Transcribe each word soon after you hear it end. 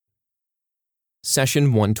Session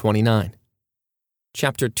 129.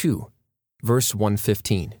 Chapter 2, verse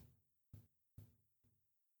 115.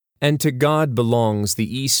 And to God belongs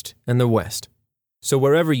the east and the west. So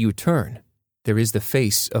wherever you turn, there is the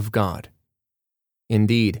face of God.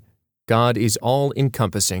 Indeed, God is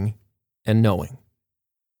all-encompassing and knowing.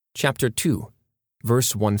 Chapter 2,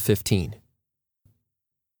 verse 115.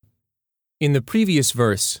 In the previous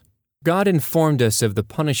verse, God informed us of the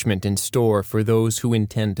punishment in store for those who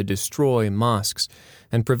intend to destroy mosques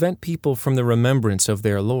and prevent people from the remembrance of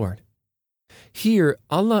their Lord. Here,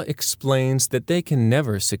 Allah explains that they can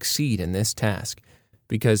never succeed in this task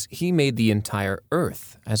because He made the entire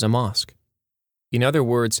earth as a mosque. In other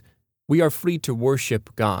words, we are free to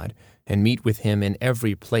worship God and meet with Him in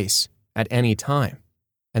every place, at any time,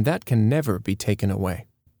 and that can never be taken away.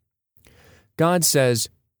 God says,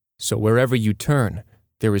 "So wherever you turn,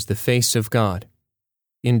 there is the face of God."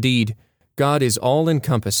 Indeed, God is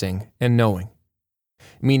all-encompassing and knowing,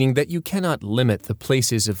 meaning that you cannot limit the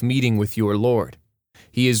places of meeting with your Lord.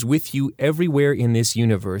 He is with you everywhere in this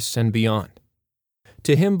universe and beyond.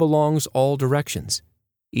 To Him belongs all directions: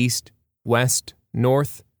 east, west,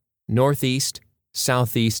 north, northeast,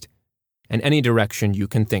 southeast, and any direction you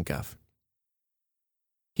can think of.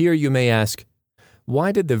 Here you may ask,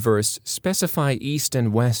 why did the verse specify east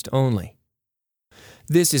and west only?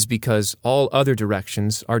 This is because all other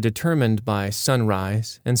directions are determined by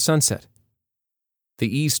sunrise and sunset.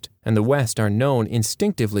 The east and the west are known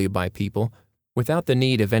instinctively by people without the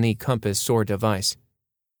need of any compass or device.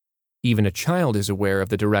 Even a child is aware of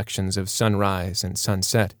the directions of sunrise and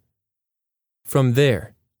sunset. From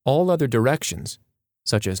there, all other directions,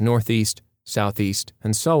 such as northeast, southeast,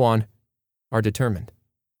 and so on, are determined.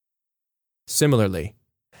 Similarly,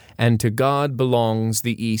 "And to God belongs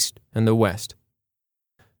the east and the west,"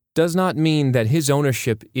 does not mean that His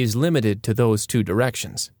ownership is limited to those two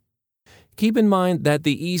directions. Keep in mind that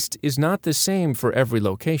the east is not the same for every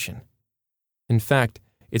location. In fact,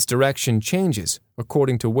 its direction changes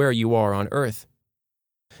according to where you are on earth.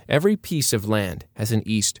 Every piece of land has an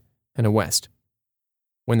east and a west.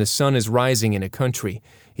 When the sun is rising in a country,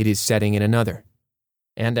 it is setting in another,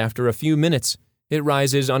 and after a few minutes, it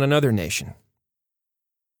rises on another nation.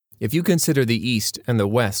 If you consider the east and the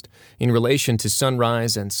west in relation to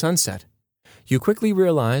sunrise and sunset, you quickly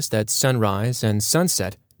realize that sunrise and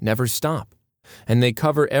sunset never stop, and they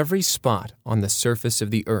cover every spot on the surface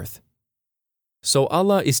of the earth. So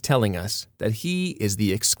Allah is telling us that He is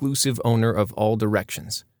the exclusive owner of all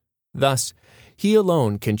directions. Thus, He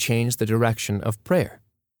alone can change the direction of prayer,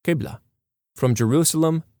 Qibla, from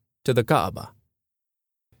Jerusalem to the Kaaba.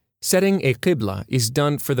 Setting a Qibla is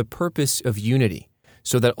done for the purpose of unity,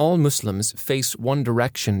 so that all Muslims face one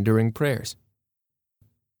direction during prayers.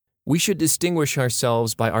 We should distinguish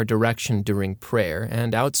ourselves by our direction during prayer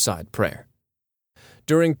and outside prayer.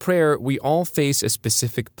 During prayer, we all face a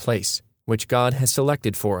specific place, which God has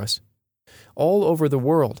selected for us. All over the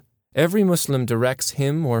world, every Muslim directs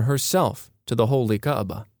him or herself to the holy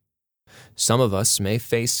Kaaba. Some of us may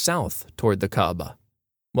face south toward the Kaaba,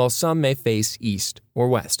 while some may face east or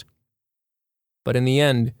west. But in the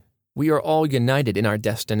end, we are all united in our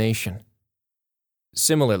destination.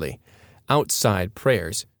 Similarly, outside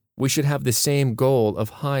prayers, we should have the same goal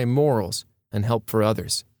of high morals and help for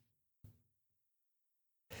others.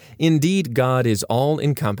 Indeed, God is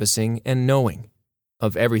all-encompassing and knowing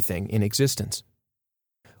of everything in existence.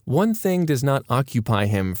 One thing does not occupy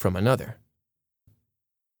Him from another.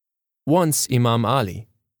 Once Imam Ali,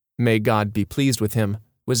 may God be pleased with him,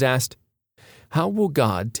 was asked, "How will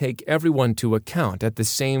God take everyone to account at the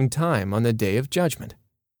same time on the Day of Judgment?"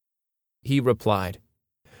 He replied,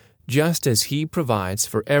 "Just as He provides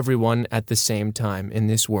for everyone at the same time in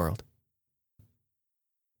this world."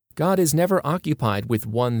 God is never occupied with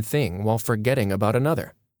one thing while forgetting about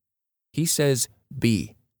another. He says,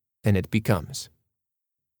 "Be," and it becomes.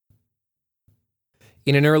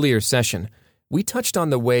 In an earlier session, we touched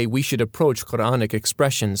on the way we should approach Quranic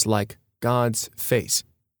expressions like God's face.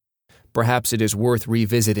 Perhaps it is worth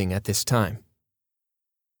revisiting at this time.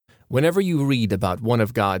 Whenever you read about one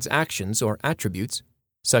of God's actions or attributes,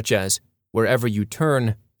 such as, "Wherever you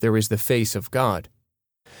turn, there is the face of God,"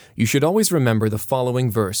 you should always remember the following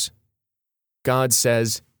verse. God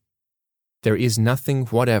says, "There is nothing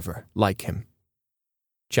whatever like Him."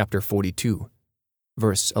 Chapter 42,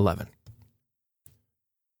 verse 11.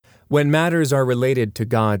 When matters are related to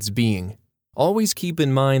God's being, always keep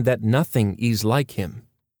in mind that nothing is like Him.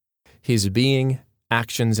 His being,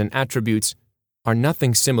 actions, and attributes are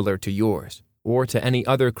nothing similar to yours or to any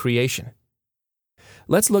other creation.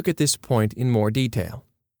 Let's look at this point in more detail.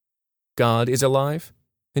 God is alive,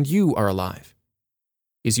 and you are alive.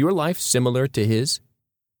 Is your life similar to His?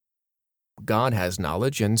 God has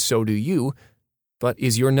knowledge, and so do you, but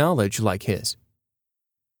is your knowledge like His?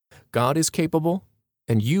 God is capable,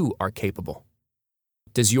 and you are capable.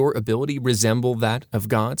 Does your ability resemble that of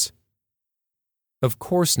God's? Of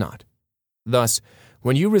course not. Thus,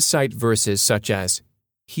 when you recite verses such as,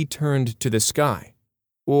 "He turned to the sky,"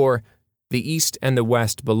 or "The east and the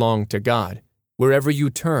west belong to God. Wherever you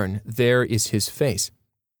turn, there is His face,"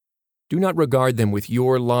 do not regard them with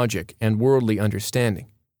your logic and worldly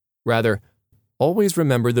understanding. Rather, always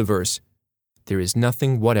remember the verse, "There is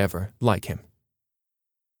nothing whatever like Him."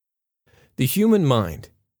 The human mind,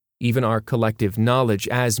 even our collective knowledge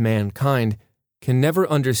as mankind, can never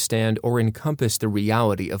understand or encompass the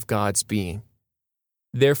reality of God's being.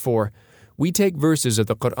 Therefore, we take verses of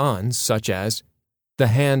the Quran such as, "The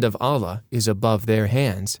hand of Allah is above their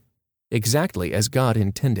hands," exactly as God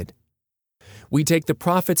intended. We take the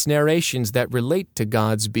Prophet's narrations that relate to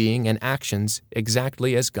God's being and actions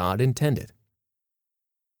exactly as God intended.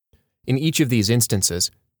 In each of these instances,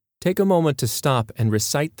 take a moment to stop and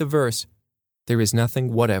recite the verse, "There is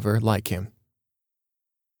nothing whatever like Him."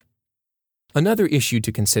 Another issue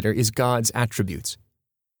to consider is God's attributes.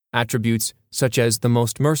 Attributes such as the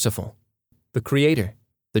most merciful, the Creator,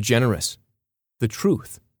 the generous, the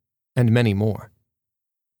truth, and many more.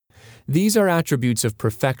 These are attributes of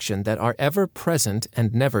perfection that are ever present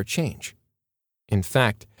and never change. In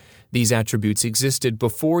fact, these attributes existed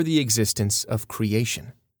before the existence of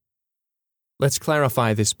creation. Let's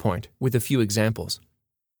clarify this point with a few examples.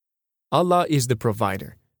 Allah is the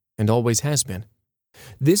provider, and always has been.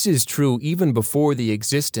 This is true even before the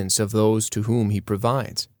existence of those to whom He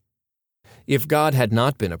provides. If God had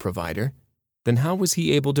not been a provider, then how was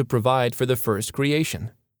He able to provide for the first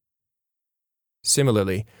creation?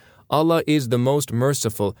 Similarly, Allah is the most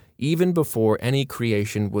merciful even before any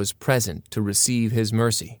creation was present to receive His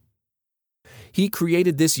mercy. He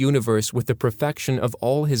created this universe with the perfection of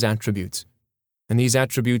all His attributes, and these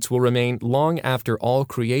attributes will remain long after all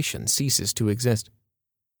creation ceases to exist.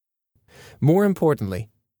 More importantly,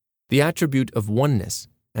 the attribute of oneness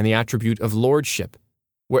and the attribute of lordship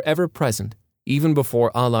were ever present even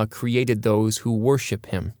before Allah created those who worship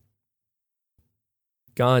Him.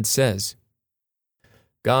 God says,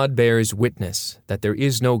 "God bears witness that there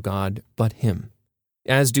is no God but Him,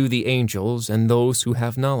 as do the angels and those who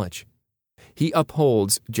have knowledge. He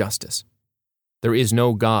upholds justice. There is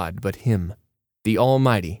no God but Him, the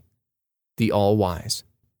Almighty, the All-Wise."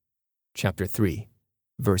 Chapter 3,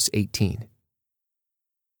 verse 18.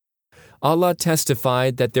 Allah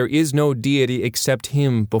testified that there is no deity except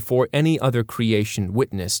Him before any other creation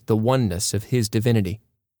witnessed the oneness of His divinity.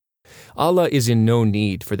 Allah is in no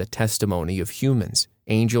need for the testimony of humans,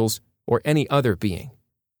 angels, or any other being.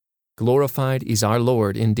 Glorified is our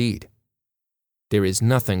Lord indeed. There is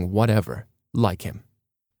nothing whatever like Him.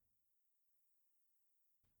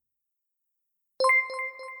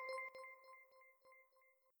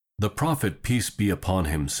 The Prophet, peace be upon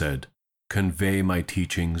him, said, "Convey my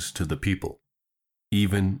teachings to the people,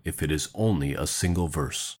 even if it is only a single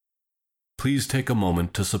verse." Please take a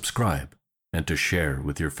moment to subscribe and to share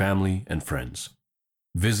with your family and friends.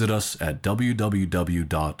 Visit us at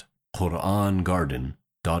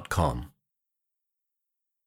www.qurangarden.com.